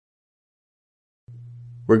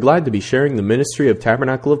We're glad to be sharing the ministry of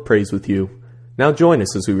Tabernacle of Praise with you. Now join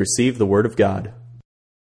us as we receive the Word of God.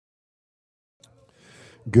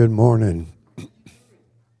 Good morning.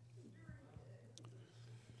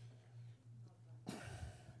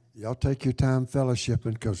 Y'all take your time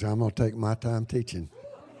fellowshipping because I'm going to take my time teaching.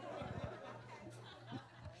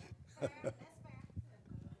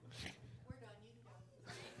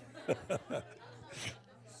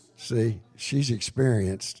 See, she's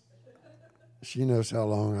experienced. She knows how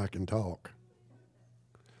long I can talk.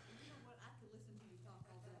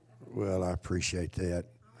 Well, I appreciate that.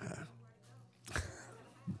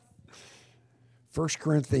 1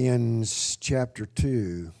 Corinthians chapter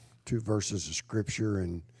 2, 2 verses of Scripture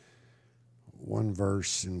and one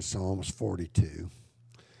verse in Psalms 42.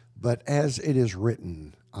 But as it is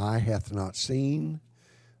written, eye hath not seen,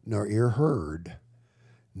 nor ear heard,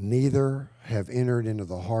 neither have entered into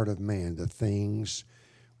the heart of man the things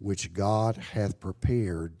which God hath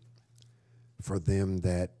prepared for them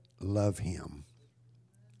that love him.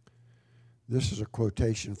 This is a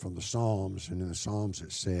quotation from the Psalms, and in the Psalms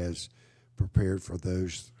it says, prepared for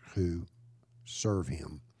those who serve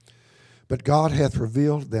him. But God hath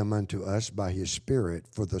revealed them unto us by his Spirit,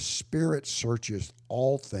 for the Spirit searcheth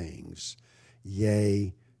all things,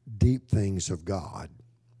 yea, deep things of God.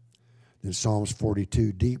 In Psalms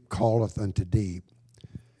 42, deep calleth unto deep.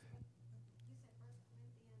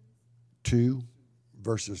 2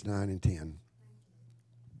 verses 9 and 10.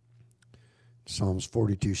 Psalms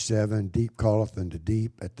 42, 7, deep calleth unto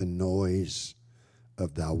deep at the noise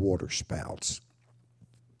of thy waterspouts.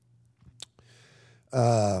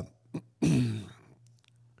 I'm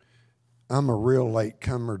a real late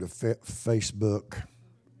comer to Facebook.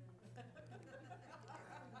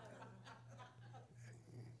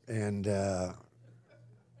 And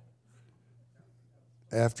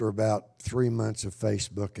after about 3 months of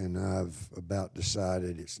Facebook, and I've about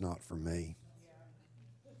decided it's not for me.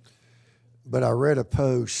 But I read a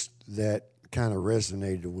post that kind of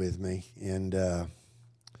resonated with me, and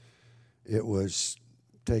it was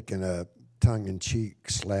taking a tongue-in-cheek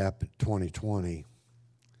slap at 2020.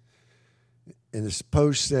 And this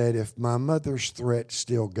post said, if my mother's threat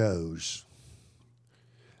still goes,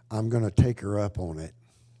 I'm going to take her up on it,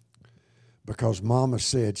 because Mama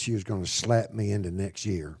said she was going to slap me into next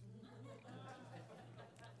year.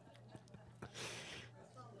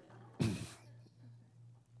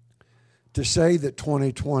 To say that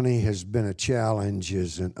 2020 has been a challenge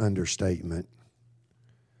is an understatement.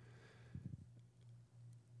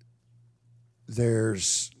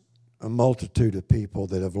 There's a multitude of people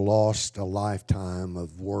that have lost a lifetime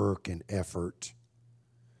of work and effort,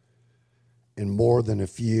 and more than a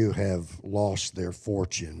few have lost their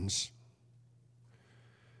fortunes.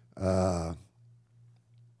 I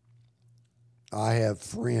have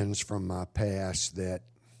friends from my past that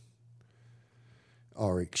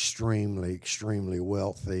are extremely, extremely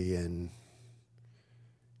wealthy, and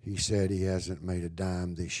he said he hasn't made a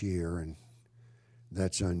dime this year, and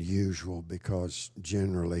that's unusual because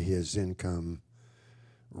generally his income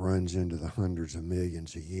runs into the hundreds of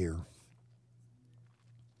millions a year.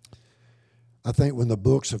 I think when the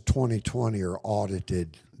books of 2020 are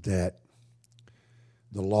audited, that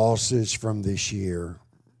the losses from this year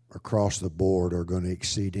across the board are going to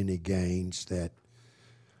exceed any gains that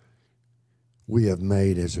we have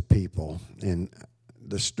made as a people. And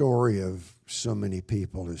the story of so many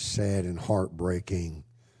people is sad and heartbreaking,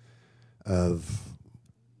 of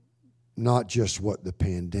not just what the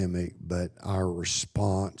pandemic, but our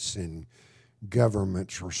response and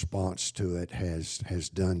government's response to it has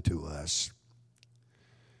done to us.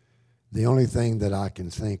 The only thing that I can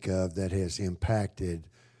think of that has impacted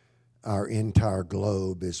our entire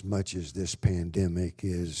globe as much as this pandemic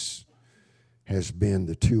has been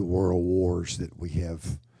the 2 world wars that we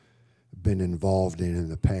have been involved in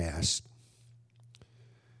the past.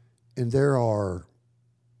 And there are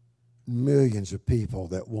millions of people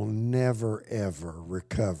that will never, ever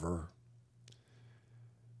recover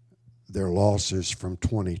their losses from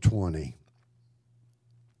 2020.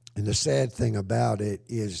 And the sad thing about it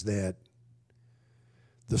is that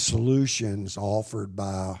the solutions offered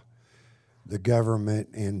by the government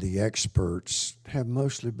and the experts have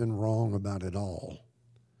mostly been wrong about it all.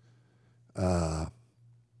 Our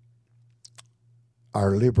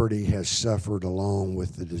liberty has suffered along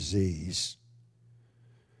with the disease.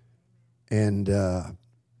 And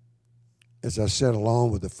as I said,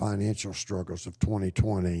 along with the financial struggles of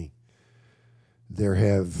 2020, there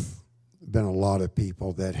have been a lot of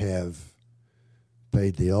people that have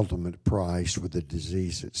paid the ultimate price with the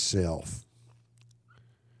disease itself.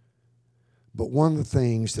 But one of the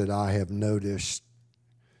things that I have noticed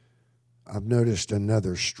I've noticed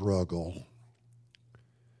another struggle,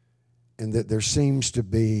 and that there seems to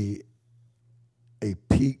be a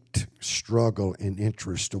peaked struggle and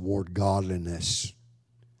interest toward godliness,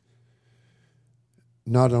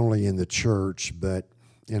 not only in the church, but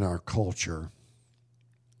in our culture.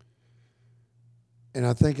 And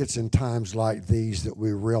I think it's in times like these that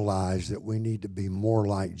we realize that we need to be more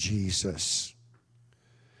like Jesus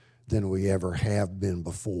than we ever have been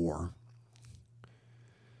before.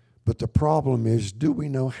 But the problem is, do we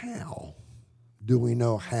know how? Do we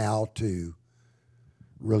know how to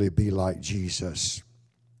really be like Jesus?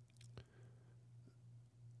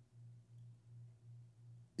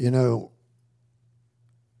 You know,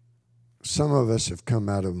 some of us have come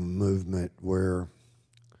out of a movement where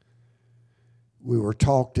we were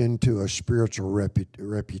talked into a spiritual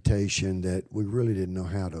reputation that we really didn't know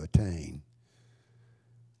how to attain.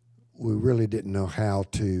 We really didn't know how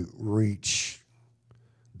to reach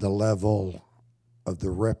the level of the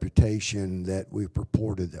reputation that we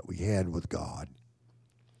purported that we had with God.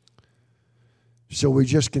 So we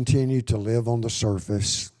just continued to live on the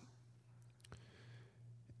surface.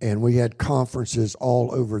 And we had conferences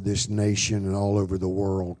all over this nation and all over the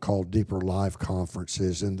world called Deeper Life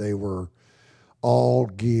conferences, and they were all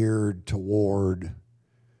geared toward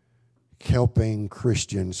helping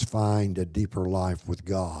Christians find a deeper life with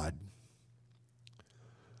God.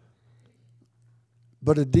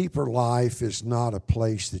 But a deeper life is not a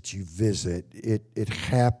place that you visit. It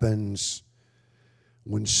happens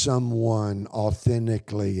when someone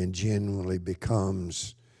authentically and genuinely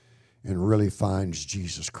becomes and really finds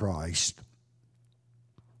Jesus Christ.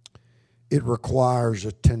 It requires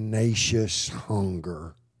a tenacious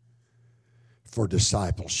hunger for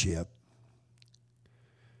discipleship.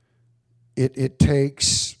 It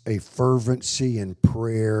takes a fervency in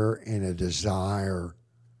prayer and a desire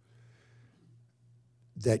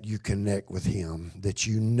that you connect with Him, that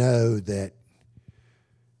you know that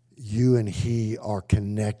you and He are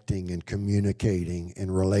connecting and communicating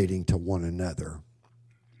and relating to one another.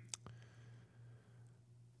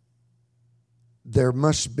 There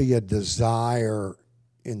must be a desire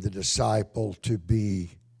in the disciple to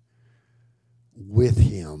be with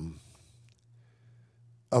Him.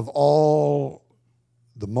 Of all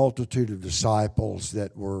the multitude of disciples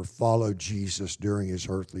that followed Jesus during His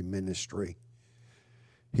earthly ministry,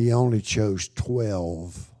 He only chose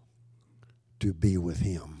 12 to be with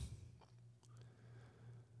Him.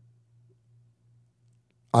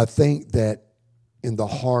 I think that in the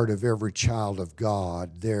heart of every child of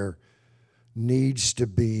God, there needs to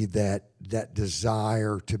be that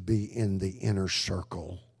desire to be in the inner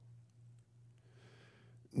circle.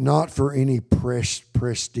 Not for any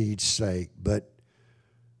prestige sake, but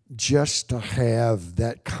just to have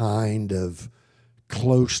that kind of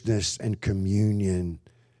closeness and communion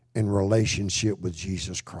and relationship with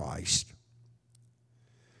Jesus Christ.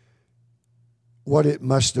 What it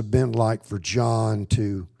must have been like for John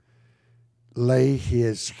to lay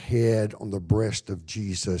his head on the breast of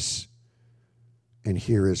Jesus and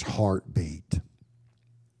hear His heartbeat.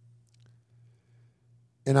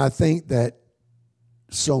 And I think that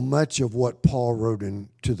so much of what Paul wrote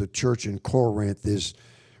to the church in Corinth is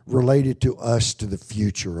related to us, to the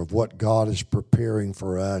future of what God is preparing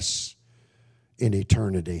for us in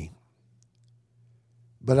eternity.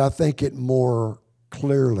 But I think it more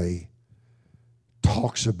clearly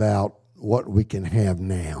talks about what we can have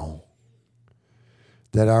now.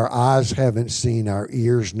 That our eyes haven't seen, our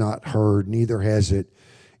ears not heard, neither has it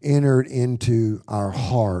entered into our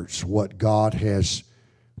hearts what God has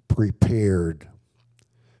prepared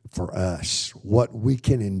for us, what we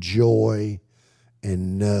can enjoy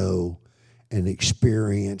and know and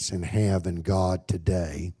experience and have in God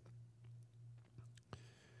today.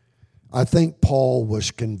 I think Paul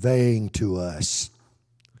was conveying to us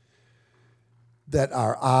that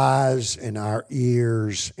our eyes and our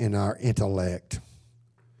ears and our intellect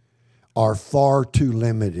are far too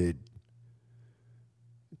limited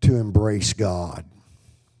to embrace God.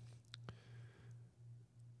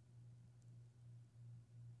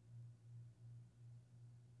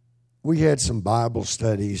 We had some Bible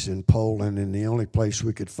studies in Poland, and the only place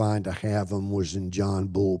we could find to have them was in John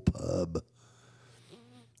Bull Pub.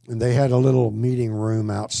 And they had a little meeting room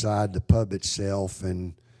outside the pub itself,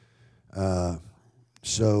 and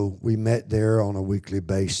so we met there on a weekly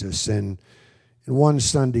basis. And in one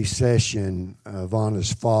Sunday session,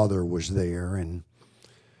 Vanna's father was there, and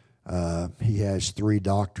he has 3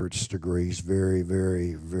 doctorate degrees, very,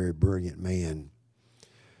 very, very brilliant man.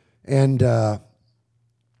 And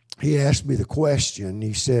he asked me the question.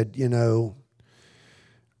 He said,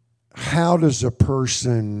 how does a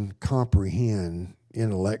person comprehend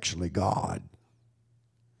intellectually God.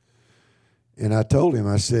 And I told him,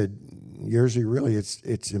 I said, Yerzy, really,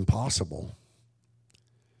 it's impossible.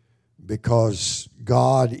 Because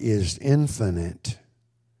God is infinite.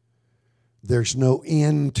 There's no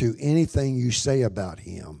end to anything you say about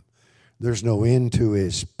him. There's no end to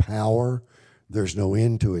his power. There's no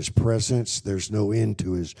end to his presence. There's no end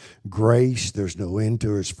to his grace. There's no end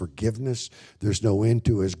to his forgiveness. There's no end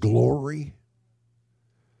to his glory.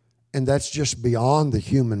 And that's just beyond the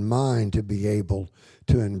human mind to be able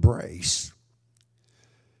to embrace.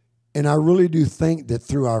 And I really do think that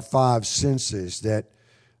through our five senses, that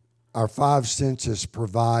our five senses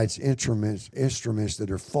provides instruments that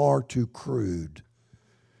are far too crude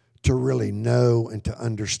to really know and to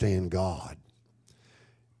understand God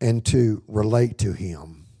and to relate to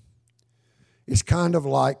him. It's kind of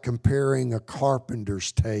like comparing a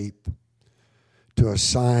carpenter's tape to a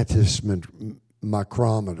scientist's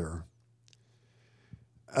micrometer.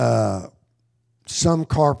 Some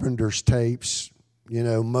carpenter's tapes,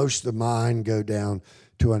 most of mine go down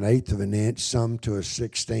to 1/8 of an inch, some to a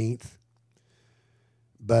 1/16.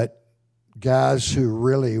 But guys who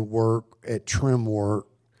really work at trim work,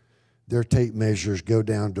 their tape measures go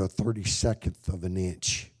down to a 32nd of an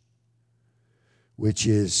inch, which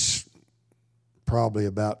is probably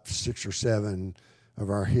about 6 or 7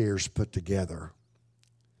 of our hairs put together.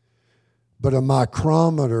 But a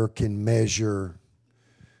micrometer can measure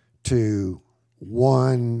to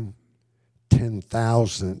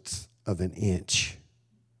 1/10,000th of an inch.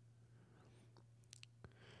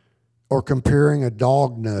 Or comparing a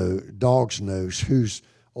dog's nose whose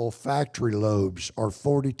olfactory lobes are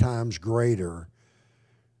 40 times greater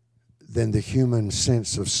than the human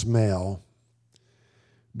sense of smell.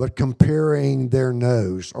 But comparing their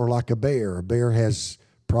nose, or like a bear has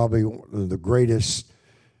probably one of the greatest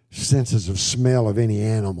senses of smell of any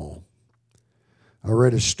animal. I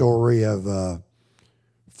read a story of a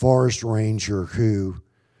forest ranger who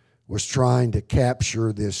was trying to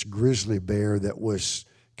capture this grizzly bear that was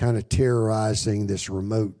kind of terrorizing this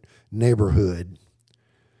remote neighborhood.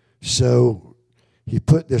 So he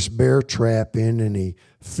put this bear trap in and he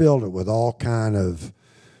filled it with all kind of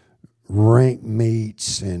rank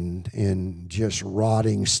meats and just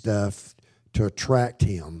rotting stuff to attract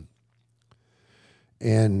him.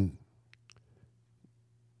 And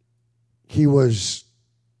he was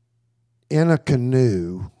in a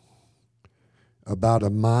canoe about a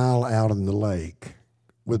mile out in the lake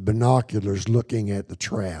with binoculars looking at the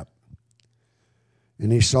trap.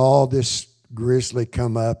 And he saw this grizzly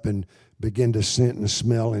come up and begin to scent and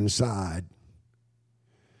smell inside.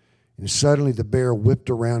 And suddenly the bear whipped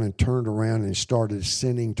around and turned around and started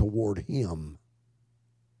scenting toward him.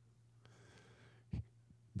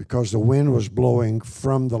 Because the wind was blowing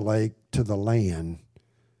from the lake to the land,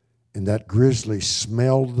 and that grizzly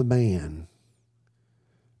smelled the man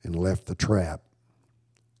and left the trap.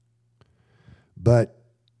 But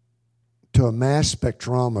to a mass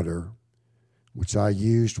spectrometer, which I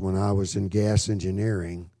used when I was in gas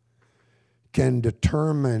engineering, can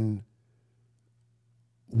determine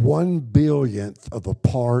 1/billionth of a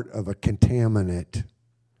part of a contaminant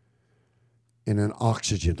in an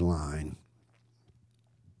oxygen line.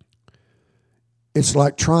 It's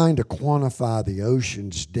like trying to quantify the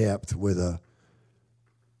ocean's depth with a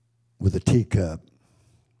teacup.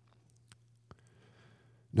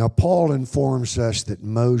 Now, Paul informs us that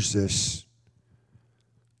Moses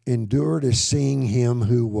endured as seeing him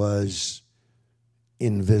who was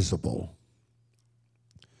invisible.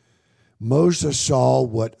 Moses saw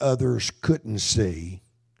what others couldn't see,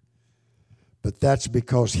 but that's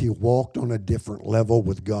because he walked on a different level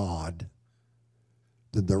with God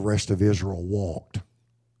than the rest of Israel walked.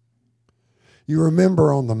 You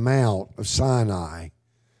remember on the Mount of Sinai,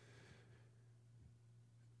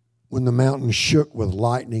 when the mountain shook with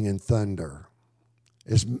lightning and thunder.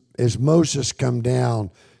 As Moses come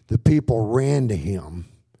down, the people ran to him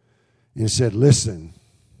and said, "Listen,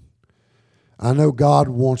 I know God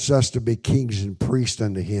wants us to be kings and priests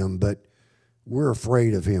unto him, but we're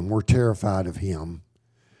afraid of him. We're terrified of him.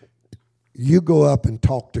 You go up and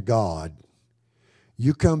talk to God.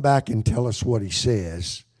 You come back and tell us what he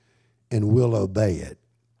says, and we'll obey it."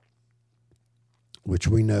 Which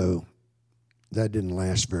we know that didn't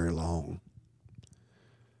last very long.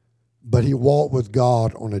 But he walked with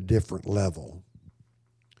God on a different level.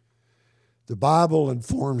 The Bible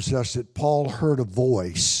informs us that Paul heard a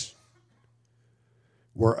voice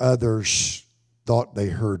where others thought they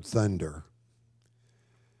heard thunder.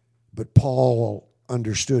 But Paul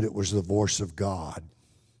understood it was the voice of God.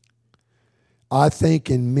 I think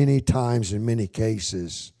in many times, in many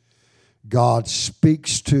cases, God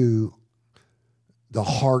speaks to the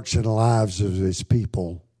hearts and lives of his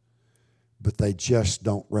people, but they just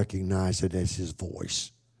don't recognize it as his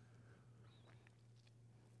voice.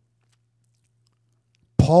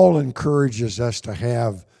 Paul encourages us to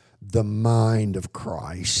have the mind of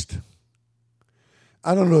Christ.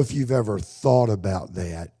 I don't know if you've ever thought about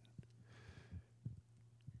that,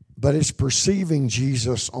 but it's perceiving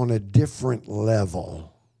Jesus on a different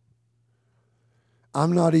level.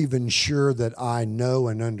 I'm not even sure that I know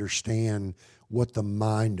and understand what the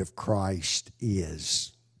mind of Christ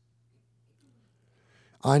is.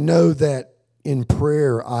 I know that in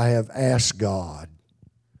prayer I have asked God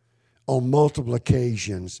on multiple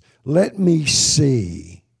occasions, let me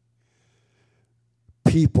see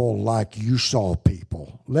people like you saw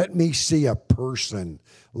people. Let me see a person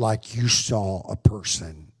like you saw a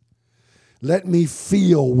person. Let me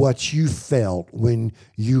feel what you felt when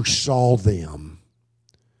you saw them.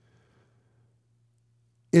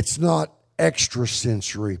 It's not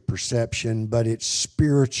extrasensory perception, but it's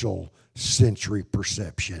spiritual sensory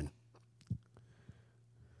perception.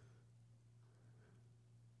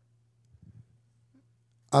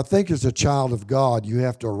 I think as a child of God, you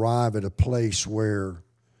have to arrive at a place where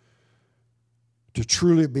to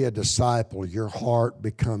truly be a disciple, your heart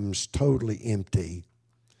becomes totally empty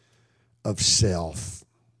of self,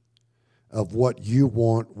 of what you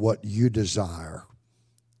want, what you desire.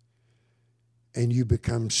 And you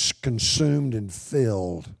become consumed and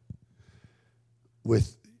filled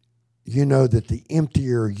with, you know, that the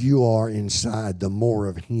emptier you are inside, the more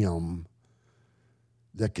of Him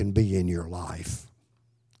that can be in your life.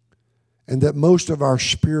 And that most of our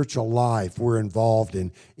spiritual life, we're involved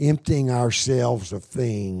in emptying ourselves of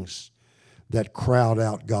things that crowd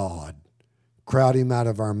out God, crowd Him out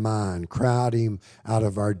of our mind, crowd Him out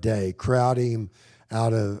of our day, crowd Him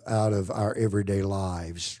out of our everyday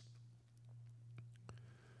lives.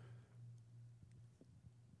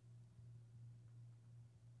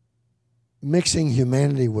 Mixing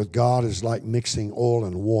humanity with God is like mixing oil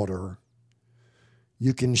and water.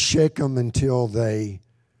 You can shake them until they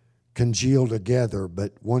congeal together,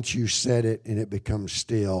 but once you set it and it becomes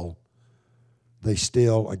still, they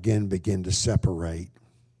still again begin to separate.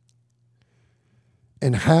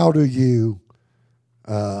 And how do you,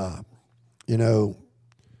 there's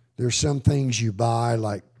some things you buy,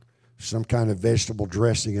 like some kind of vegetable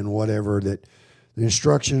dressing and whatever, that the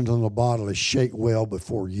instructions on the bottle is shake well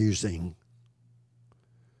before using.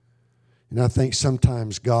 And I think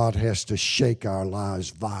sometimes God has to shake our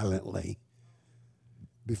lives violently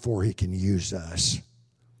before He can use us.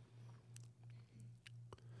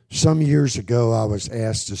 Some years ago, I was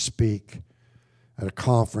asked to speak at a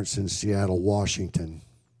conference in Seattle, Washington.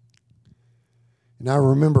 And I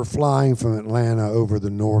remember flying from Atlanta over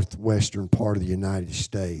the northwestern part of the United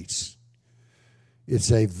States.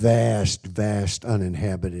 It's a vast, vast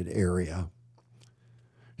uninhabited area.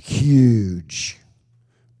 Huge,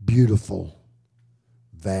 beautiful,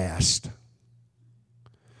 vast.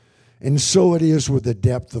 And so it is with the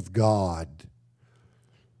depth of God.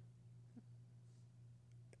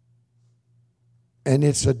 And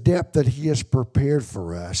it's a depth that He has prepared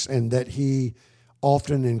for us, and that He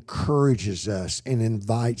often encourages us and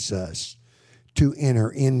invites us to enter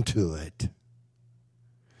into it.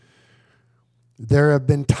 There have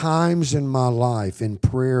been times in my life in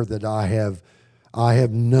prayer that I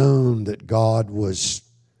have known that God was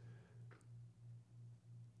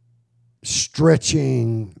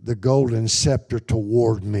stretching the golden scepter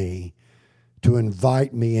toward me to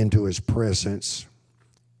invite me into His presence.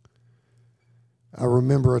 I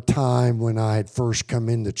remember a time when I had first come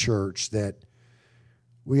into church that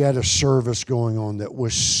we had a service going on that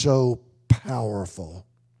was so powerful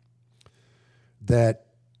that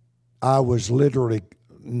I was literally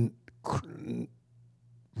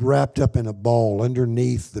wrapped up in a ball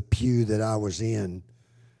underneath the pew that I was in.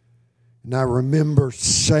 And I remember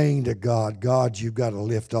saying to God, God, you've got to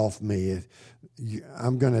lift off me.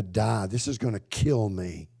 I'm going to die. This is going to kill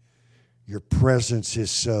me. Your presence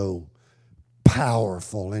is so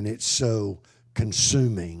powerful and it's so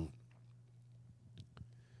consuming.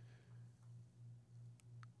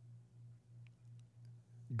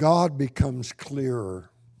 God becomes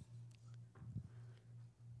clearer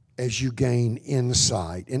as you gain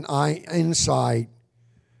insight. And insight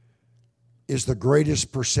is the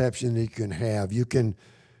greatest perception that you can have. You can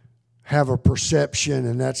have a perception,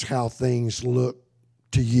 and that's how things look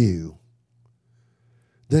to you.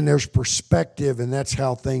 Then there's perspective, and that's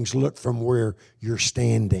how things look from where you're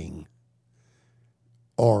standing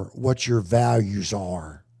or what your values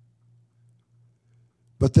are.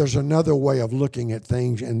 But there's another way of looking at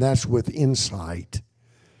things, and that's with insight.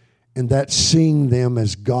 And that's seeing them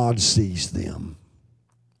as God sees them.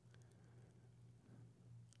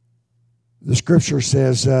 The scripture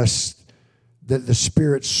says us that the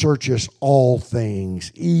Spirit searches all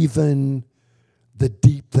things, even the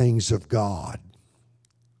deep things of God.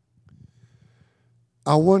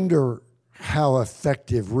 I wonder how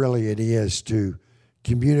effective really it is to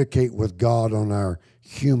communicate with God on our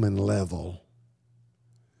human level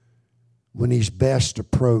when He's best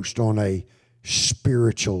approached on a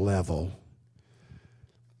spiritual level.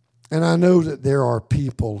 And I know that there are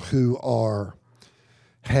people who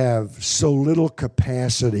have so little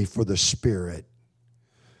capacity for the Spirit.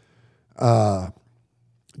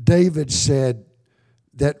 David said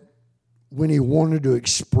that when he wanted to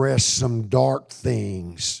express some dark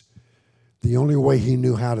things, the only way he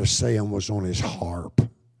knew how to say them was on his harp.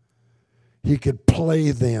 He could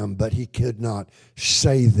play them, but he could not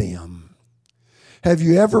say them. Have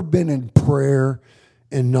you ever been in prayer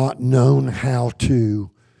and not known how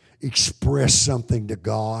to express something to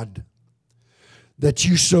God that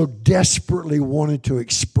you so desperately wanted to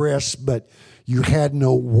express, but you had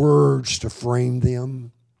no words to frame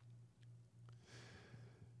them?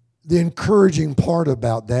 The encouraging part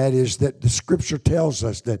about that is that the scripture tells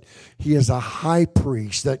us that He is a high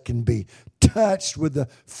priest that can be touched with the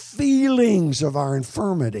feelings of our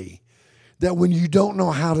infirmity. That when you don't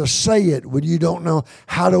know how to say it, when you don't know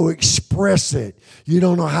how to express it, you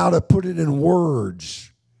don't know how to put it in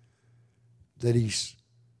words, that He's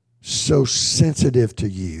so sensitive to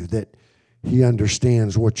you that He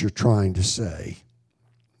understands what you're trying to say.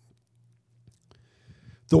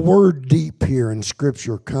 The word deep here in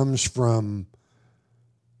Scripture comes from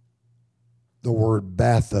the word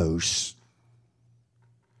bathos,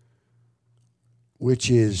 which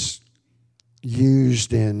is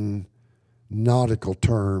used in nautical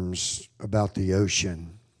terms about the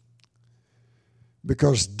ocean.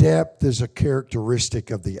 Because depth is a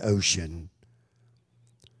characteristic of the ocean.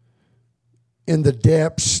 In the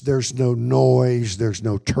depths, there's no noise, there's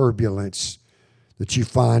no turbulence that you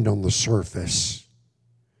find on the surface.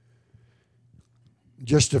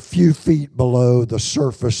 Just a few feet below the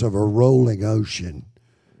surface of a rolling ocean,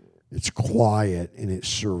 it's quiet and it's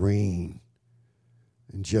serene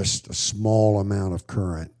and just a small amount of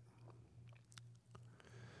current.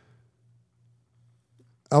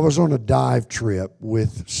 I was on a dive trip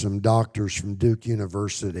with some doctors from Duke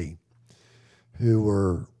University who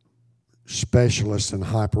were specialists in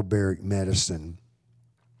hyperbaric medicine.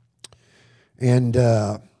 And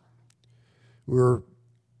we were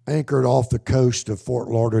anchored off the coast of Fort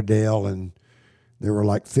Lauderdale, and there were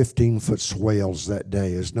like 15-foot swells that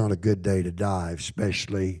day. It's not a good day to dive,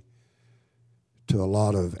 especially to a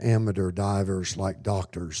lot of amateur divers like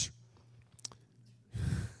doctors.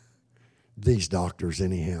 These doctors,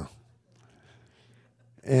 anyhow.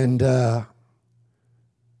 And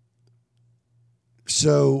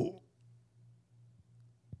so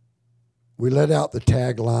we let out the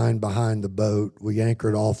tagline behind the boat. We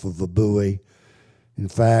anchored off of a buoy. In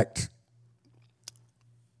fact,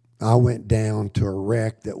 I went down to a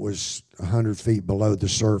wreck that was 100 feet below the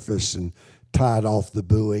surface and tied off the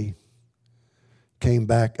buoy, came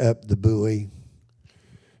back up the buoy,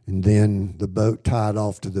 and then the boat tied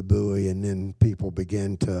off to the buoy, and then people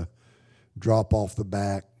began to drop off the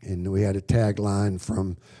back, and we had a tagline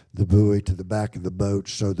from the buoy to the back of the boat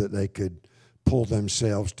so that they could pull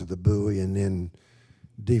themselves to the buoy and then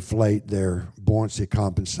deflate their buoyancy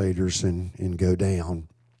compensators and go down.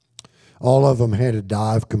 All of them had a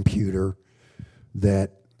dive computer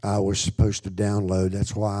that I was supposed to download.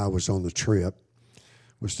 That's why I was on the trip,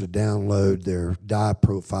 was to download their dive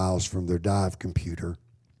profiles from their dive computer.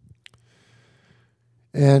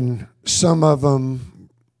 And some of them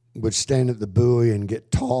would stand at the buoy and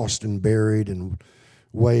get tossed and buried and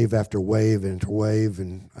wave after wave after wave.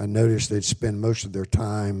 And I noticed they'd spend most of their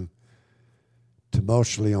time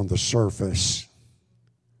tumultuously on the surface.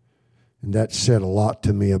 And that said a lot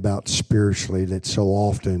to me about spiritually, that so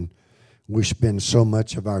often we spend so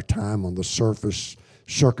much of our time on the surface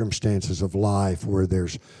circumstances of life where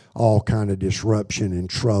there's all kind of disruption and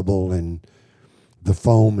trouble and the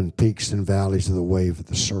foam and peaks and valleys of the wave at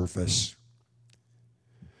the surface.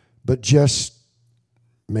 But just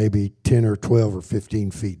maybe 10 or 12 or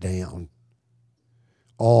 15 feet down,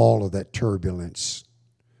 all of that turbulence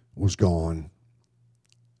was gone.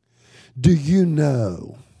 Do you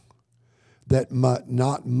know that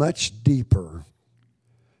not much deeper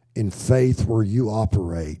in faith where you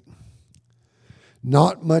operate,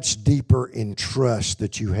 not much deeper in trust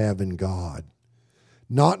that you have in God,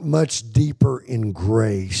 not much deeper in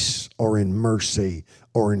grace or in mercy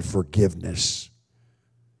or in forgiveness,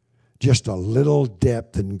 just a little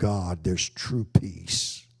depth in God, there's true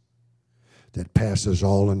peace that passes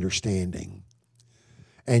all understanding.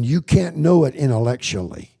 And you can't know it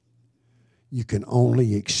intellectually. You can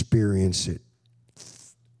only experience it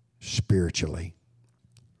spiritually.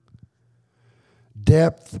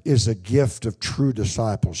 Depth is a gift of true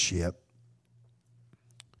discipleship.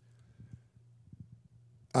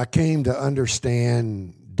 I came to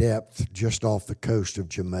understand depth just off the coast of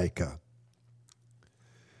Jamaica.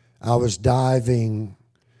 I was diving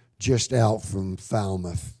just out from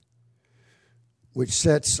Falmouth, which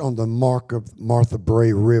sits on the Martha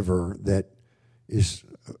Brae River, that is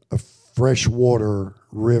a freshwater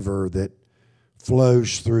river that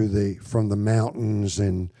flows from the mountains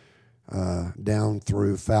and down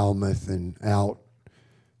through Falmouth and out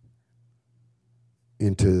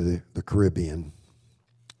into the Caribbean.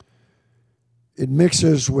 It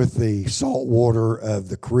mixes with the salt water of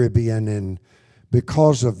the Caribbean, and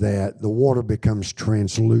because of that, the water becomes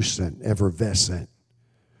translucent, effervescent.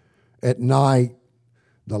 At night,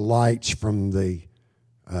 the lights from the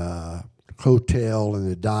hotel and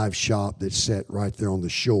the dive shop that's set right there on the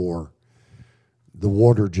shore, the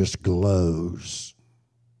water just glows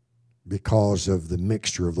because of the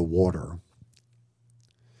mixture of the water.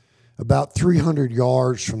 About 300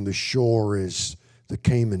 yards from the shore is the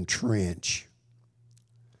Cayman Trench.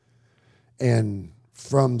 And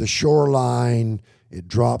from the shoreline, it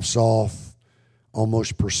drops off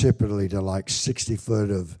almost precipitously to like 60 foot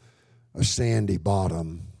of a sandy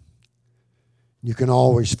bottom. You can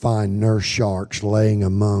always find nurse sharks laying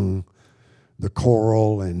among the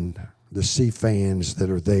coral and the sea fans that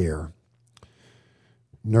are there.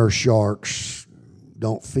 Nurse sharks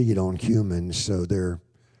don't feed on humans, so they're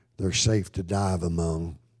safe to dive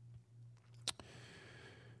among.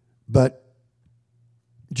 But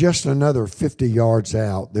just another 50 yards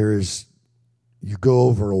out, you go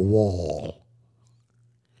over a wall.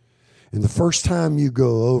 And the first time you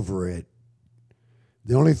go over it,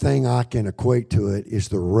 the only thing I can equate to it is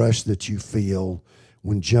the rush that you feel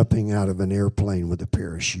when jumping out of an airplane with a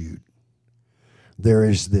parachute. There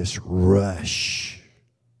is this rush.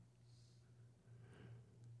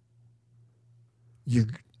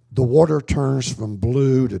 The water turns from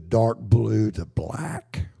blue to dark blue to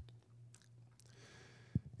black.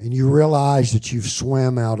 And you realize that you've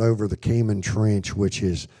swam out over the Cayman Trench, which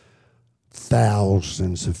is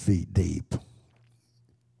thousands of feet deep.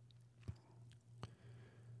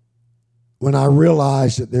 When I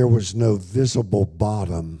realized that there was no visible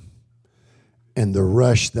bottom and the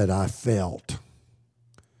rush that I felt,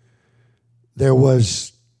 there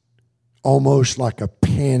was almost like a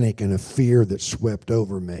panic and a fear that swept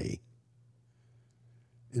over me.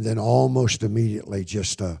 And then almost immediately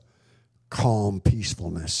just a calm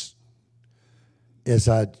peacefulness as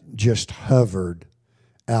I just hovered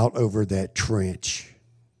out over that trench.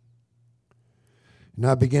 And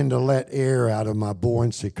I began to let air out of my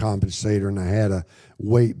buoyancy compensator, and I had a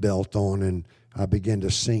weight belt on, and I began to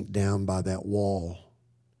sink down by that wall.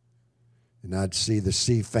 And I'd see the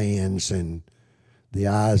sea fans and the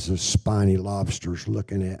eyes of spiny lobsters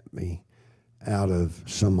looking at me out of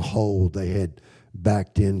some hole they had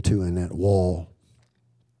backed into in that wall.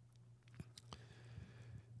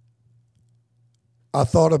 I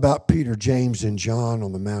thought about Peter, James, and John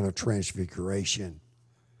on the Mount of Transfiguration.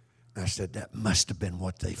 I said, that must have been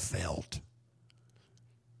what they felt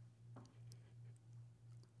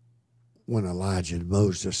when Elijah and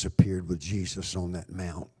Moses appeared with Jesus on that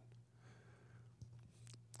mount.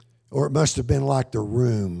 Or it must have been like the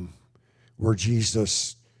room where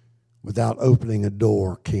Jesus, without opening a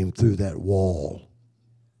door, came through that wall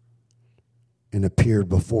and appeared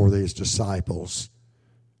before his disciples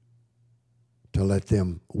to let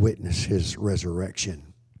them witness his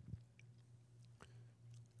resurrection.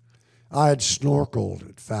 I had snorkeled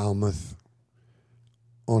at Falmouth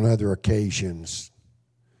on other occasions,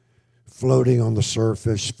 floating on the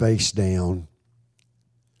surface, face down.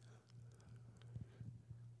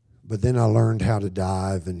 But then I learned how to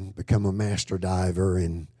dive and become a master diver,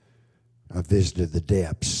 and I visited the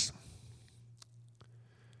depths.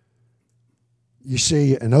 You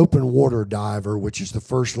see, an open water diver, which is the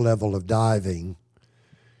first level of diving,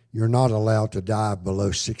 you're not allowed to dive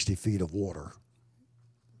below 60 feet of water.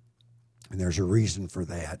 And there's a reason for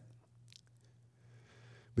that.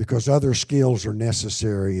 Because other skills are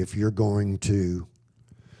necessary if you're going to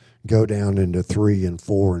go down into 3 and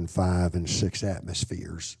 4 and 5 and 6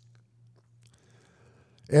 atmospheres.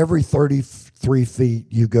 Every 33 feet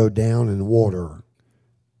you go down in water,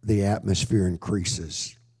 the atmosphere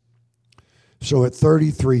increases. So at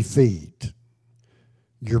 33 feet,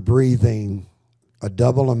 you're breathing a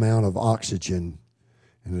double amount of oxygen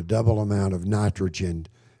and a double amount of nitrogen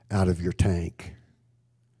out of your tank.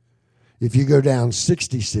 If you go down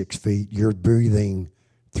 66 feet, you're breathing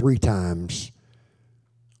 3 times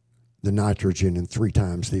the nitrogen and 3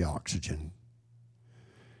 times the oxygen.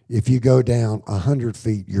 If you go down 100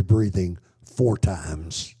 feet, you're breathing 4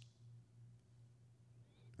 times.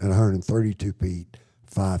 At 132 feet,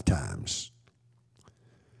 5 times.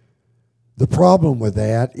 The problem with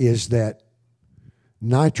that is that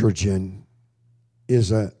nitrogen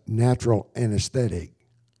is a natural anesthetic.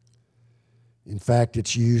 In fact,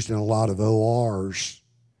 it's used in a lot of ORs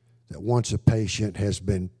that once a patient has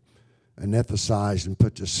been anesthetized and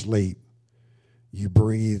put to sleep, you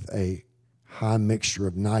breathe a high mixture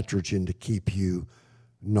of nitrogen to keep you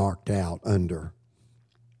knocked out under.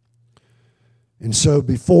 And so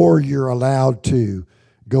before you're allowed to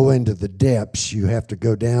go into the depths, you have to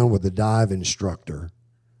go down with a dive instructor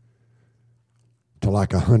to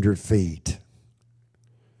like 100 feet.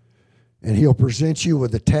 And he'll present you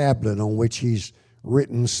with a tablet on which he's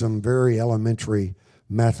written some very elementary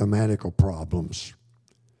mathematical problems.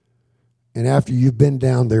 And after you've been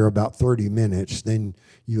down there about 30 minutes, then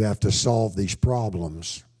you have to solve these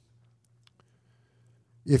problems.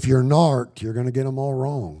 If you're narked, you're going to get them all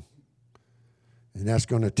wrong. And that's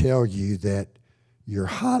going to tell you that you're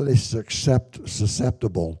highly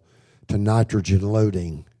susceptible to nitrogen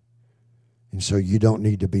loading. And so you don't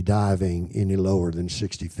need to be diving any lower than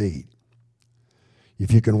 60 feet.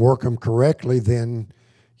 If you can work them correctly, then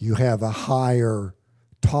you have a higher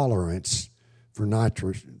tolerance for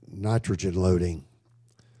nitrogen loading.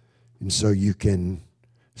 And so you can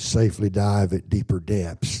safely dive at deeper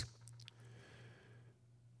depths.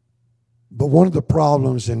 But one of the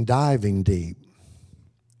problems in diving deep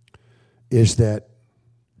is that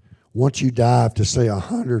once you dive to, say,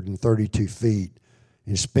 132 feet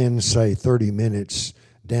and spend, say, 30 minutes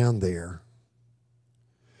down there,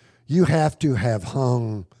 you have to have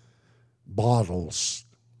hung bottles,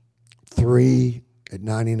 3 at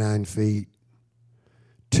 99 feet,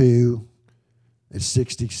 2 at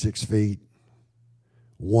 66 feet,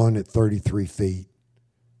 1 at 33 feet,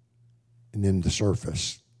 and then the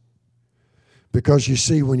surface. Because you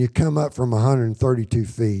see, when you come up from 132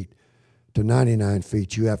 feet to 99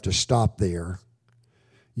 feet, you have to stop there.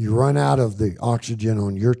 You run out of the oxygen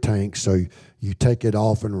on your tank, so you take it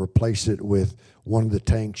off and replace it with one of the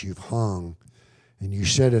tanks you've hung, and you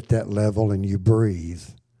sit at that level and you breathe.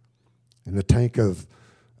 And the tank of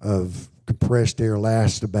compressed air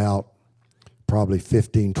lasts about probably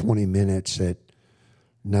 15, 20 minutes at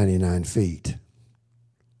 99 feet.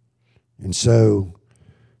 And so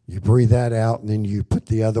you breathe that out, and then you put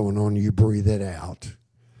the other one on, you breathe it out.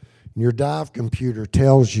 And your dive computer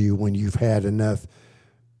tells you when you've had enough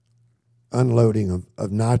unloading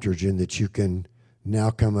of nitrogen that you can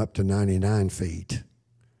now come up to 99 feet.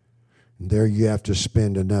 And there you have to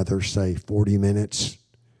spend another, say, 40 minutes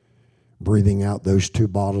breathing out those 2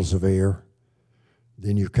 bottles of air.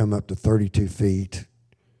 Then you come up to 32 feet.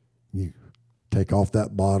 You take off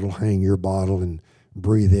that bottle, hang your bottle, and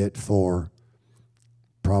breathe it for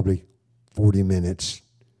probably 40 minutes.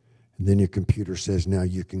 And then your computer says, now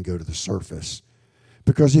you can go to the surface.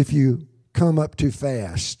 Because if you come up too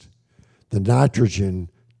fast, the nitrogen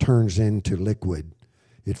turns into liquid.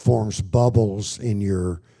 It forms bubbles in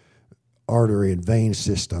your artery and vein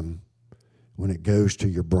system. When it goes to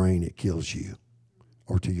your brain, it kills you,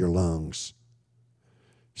 or to your lungs.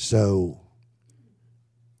 So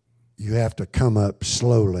you have to come up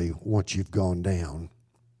slowly once you've gone down.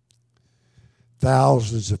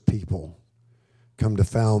 Thousands of people come to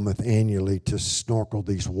Falmouth annually to snorkel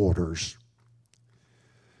these waters.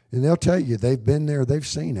 And they'll tell you they've been there, they've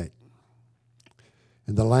seen it.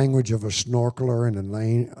 And the language of a snorkeler and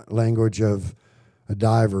the language of a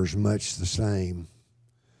diver is much the same.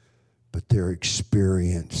 But their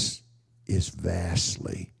experience is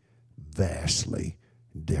vastly, vastly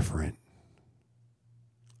different.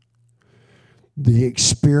 The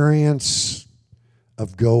experience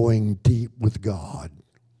of going deep with God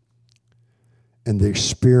and the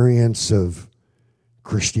experience of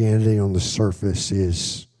Christianity on the surface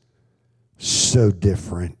is so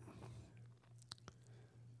different.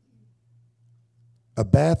 A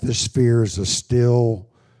bathysphere is a still-walled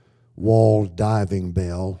diving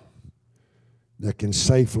bell that can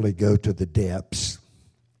safely go to the depths.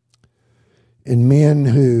 And men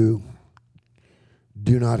who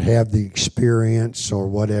do not have the experience or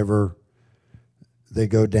whatever, they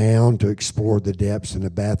go down to explore the depths in the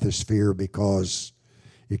bathysphere because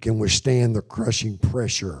it can withstand the crushing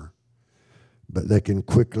pressure, but they can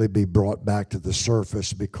quickly be brought back to the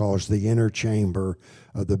surface because the inner chamber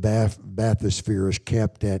of the bathysphere is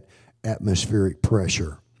kept at atmospheric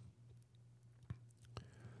pressure.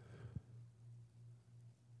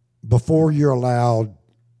 Before you're allowed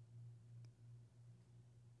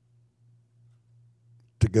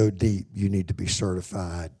to go deep, you need to be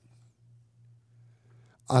certified.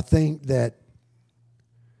 I think that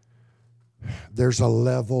there's a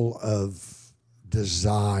level of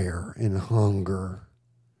desire and hunger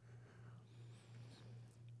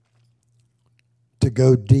to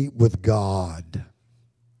go deep with God,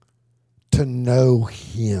 to know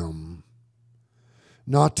Him,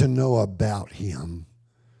 not to know about Him.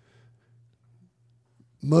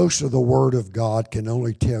 Most of the Word of God can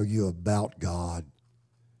only tell you about God,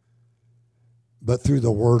 but through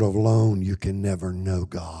the Word alone, you can never know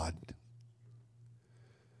God.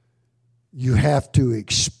 You have to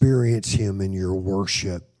experience Him in your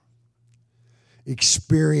worship,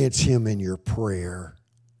 experience Him in your prayer,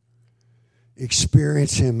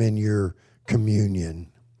 experience Him in your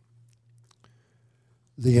communion.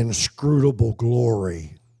 The inscrutable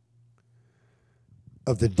glory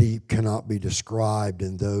of the deep cannot be described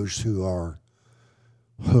in those who are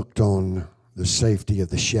hooked on the safety of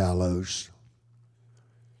the shallows.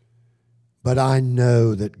 But I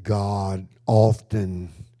know that God often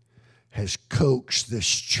has coaxed this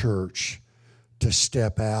church to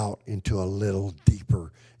step out into a little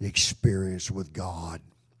deeper experience with God.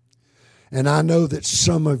 And I know that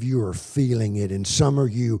some of you are feeling it, and some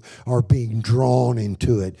of you are being drawn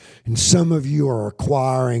into it, and some of you are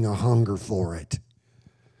acquiring a hunger for it.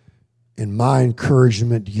 And my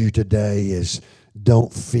encouragement to you today is,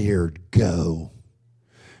 don't fear, go.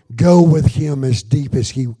 Go with Him as deep as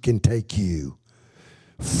He can take you.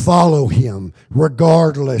 Follow Him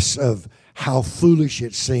regardless of how foolish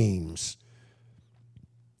it seems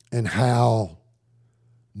and how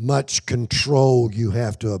much control you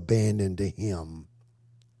have to abandon to Him.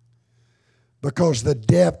 Because the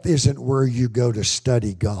depth isn't where you go to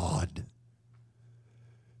study God.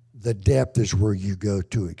 The depth is where you go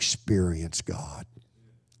to experience God.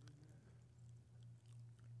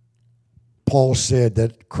 Paul said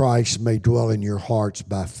that Christ may dwell in your hearts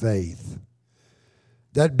by faith.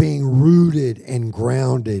 That being rooted and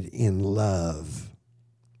grounded in love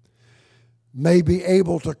may be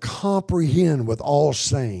able to comprehend with all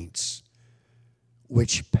saints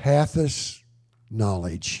which pathos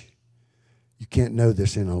knowledge. You can't know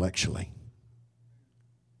this intellectually.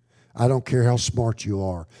 I don't care how smart you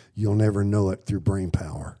are, you'll never know it through brain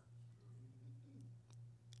power.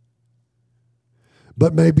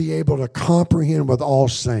 But may be able to comprehend with all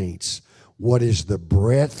saints what is the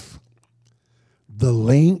breadth, the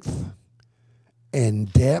length,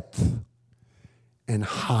 and depth, and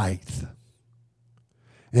height.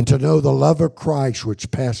 And to know the love of Christ which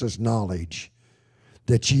passes knowledge,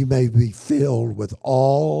 that ye may be filled with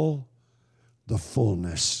all the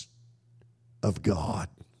fullness of God.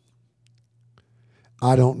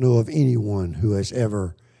 I don't know of anyone who has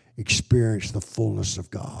ever experienced the fullness of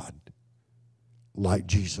God like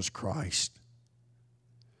Jesus Christ.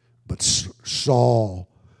 But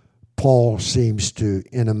Paul seems to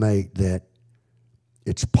intimate that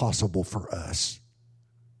it's possible for us.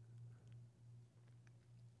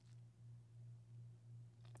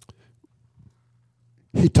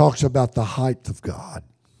 He talks about the height of God.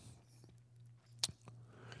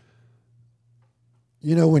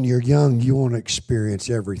 You know, when you're young, you want to experience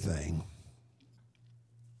everything.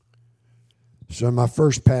 So in my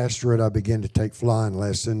first pastorate, I began to take flying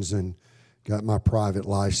lessons and got my private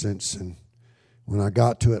license. And when I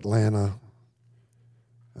got to Atlanta,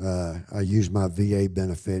 I used my VA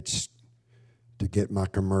benefits to get my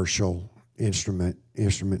commercial instrument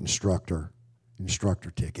instructor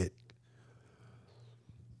ticket.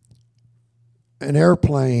 An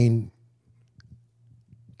airplane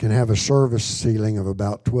can have a service ceiling of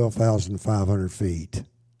about 12,500 feet.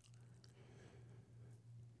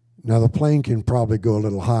 Now, the plane can probably go a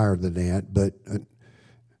little higher than that, but a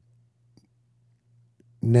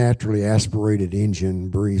naturally aspirated engine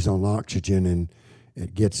breathes on oxygen, and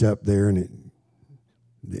it gets up there, and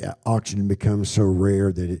the oxygen becomes so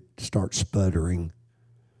rare that it starts sputtering.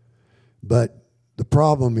 But the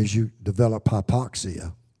problem is you develop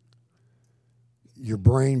hypoxia. Your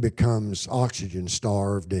brain becomes oxygen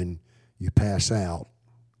starved and you pass out.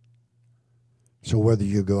 So whether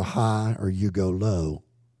you go high or you go low,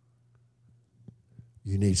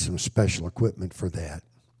 you need some special equipment for that.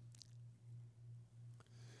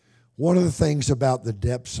 One of the things about the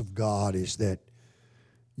depths of God is that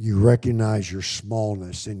you recognize your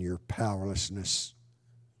smallness and your powerlessness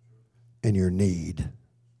and your need.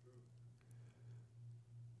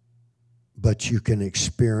 But you can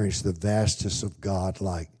experience the vastness of God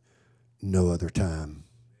like no other time.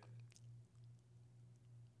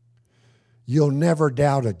 You'll never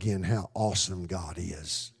doubt again how awesome God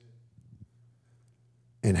is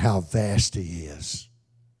and how vast He is.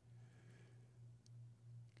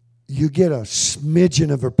 you get a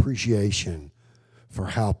smidgen of appreciation for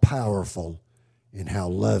how powerful and how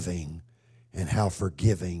loving and how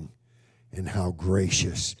forgiving and how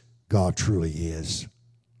gracious God truly is.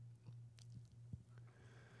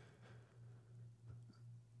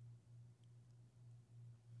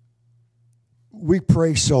 We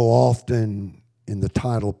pray so often in the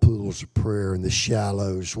tidal pools of prayer and the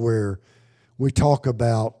shallows where we talk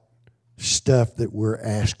about stuff that we're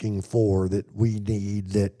asking for, that we need,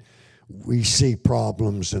 that we see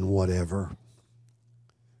problems and whatever.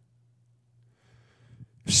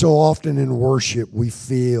 So often in worship we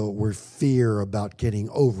fear about getting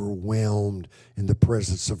overwhelmed in the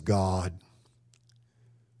presence of God.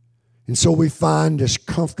 And so we find this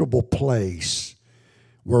comfortable place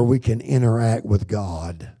where we can interact with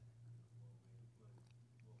God.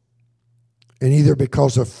 And either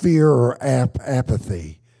because of fear or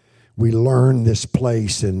apathy, we learn this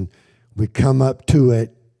place and we come up to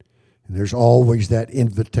it, and there's always that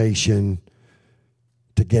invitation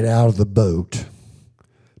to get out of the boat,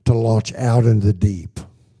 to launch out into the deep.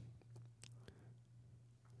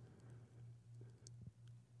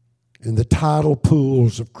 And the tidal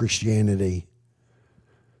pools of Christianity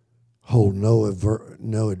hold no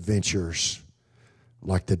adventures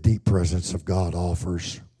like the deep presence of God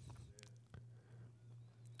offers.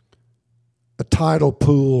 A tidal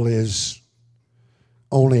pool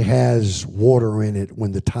only has water in it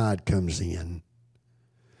when the tide comes in.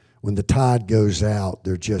 When the tide goes out,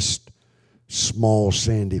 they're just small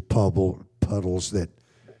sandy puddles that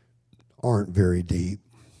aren't very deep.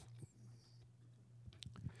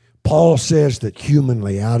 Paul says that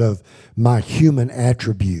humanly, out of my human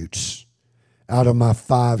attributes, out of my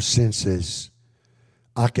five senses,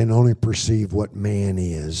 I can only perceive what man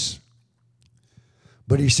is.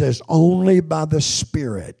 But he says only by the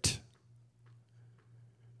Spirit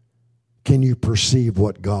can you perceive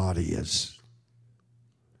what God is.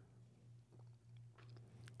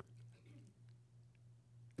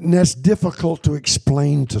 And that's difficult to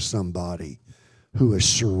explain to somebody who is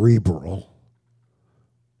cerebral.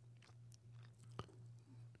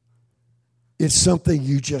 It's something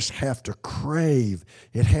you just have to crave.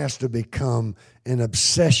 It has to become an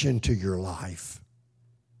obsession to your life.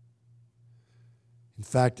 In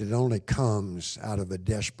fact, it only comes out of a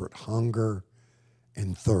desperate hunger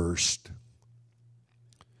and thirst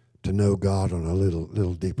to know God on a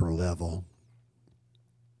little deeper level.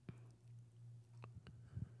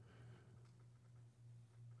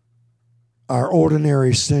 Our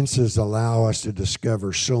ordinary senses allow us to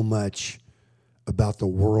discover so much about the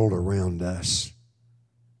world around us.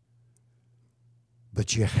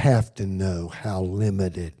 But you have to know how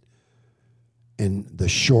limited and the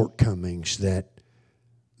shortcomings that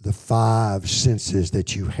the five senses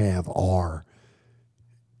that you have are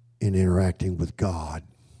in interacting with God.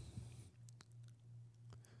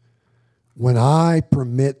 When I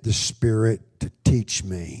permit the Spirit to teach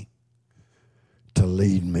me, to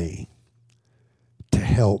lead me, to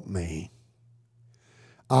help me,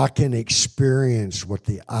 I can experience what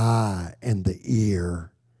the eye and the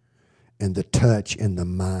ear and the touch and the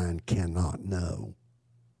mind cannot know.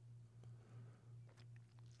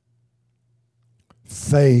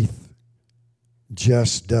 Faith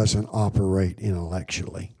just doesn't operate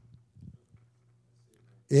intellectually.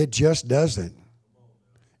 It just doesn't.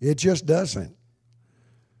 It just doesn't.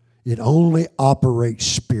 It only operates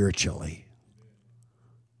spiritually.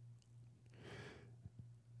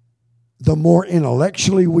 The more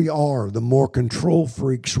intellectually we are, the more control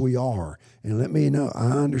freaks we are. And let me know,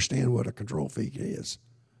 I understand what a control freak is.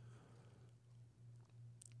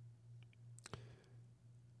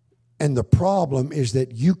 And the problem is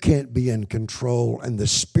that you can't be in control and the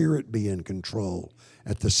Spirit be in control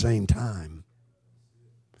at the same time.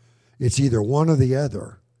 It's either one or the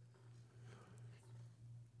other.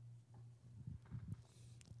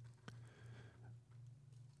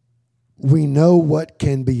 We know what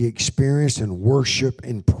can be experienced in worship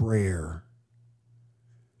and prayer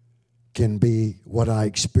can be what I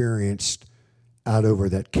experienced out over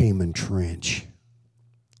that Cayman Trench.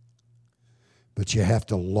 But you have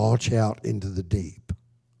to launch out into the deep.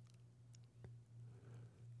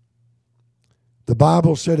 The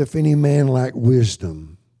Bible said, if any man lack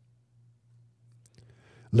wisdom,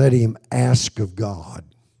 let him ask of God,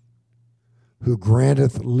 who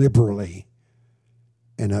granteth liberally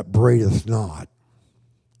and upbraideth not.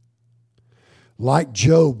 Like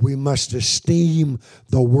Job, we must esteem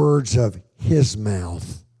the words of his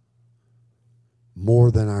mouth more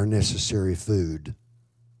than our necessary food.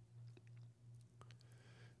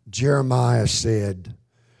 Jeremiah said,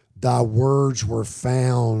 thy words were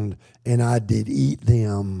found, and I did eat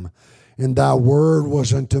them, and thy word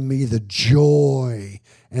was unto me the joy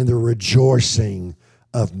and the rejoicing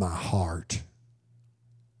of my heart.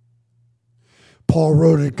 Paul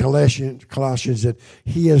wrote in Colossians that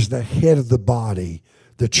he is the head of the body,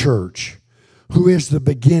 the church, who is the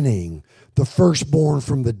beginning, the firstborn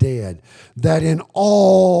from the dead, that in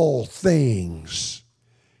all things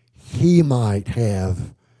he might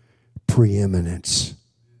have preeminence.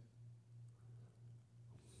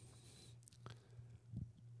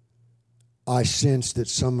 I sense that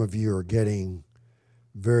some of you are getting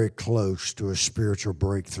very close to a spiritual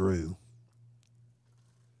breakthrough.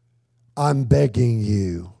 I'm begging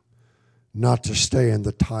you not to stay in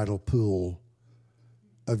the tidal pool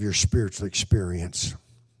of your spiritual experience,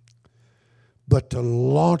 but to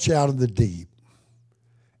launch out of the deep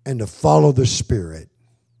and to follow the Spirit,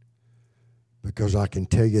 because I can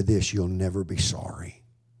tell you this, you'll never be sorry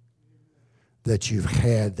that you've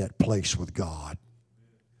had that place with God.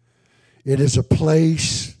 It is a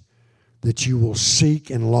place that you will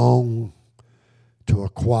seek and long to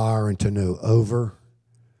acquire and to know over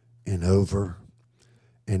and over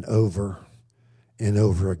and over and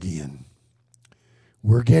over again.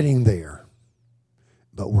 We're getting there,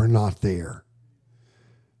 but we're not there.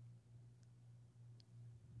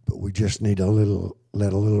 But we just need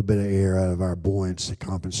let a little bit of air out of our buoyancy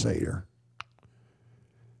compensator,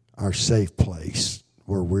 our safe place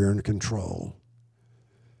where we're in control,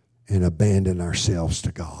 and abandon ourselves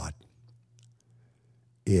to God.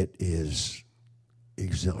 It is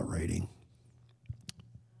exhilarating.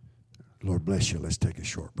 Lord bless you. Let's take a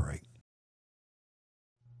short break.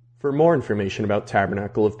 For more information about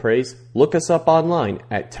Tabernacle of Praise, look us up online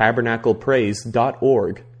at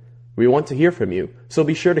tabernaclepraise.org. We want to hear from you, so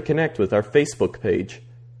be sure to connect with our Facebook page.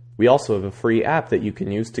 We also have a free app that you can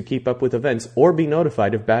use to keep up with events or be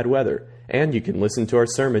notified of bad weather, and you can listen to our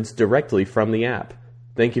sermons directly from the app.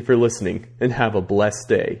 Thank you for listening, and have a blessed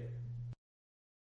day.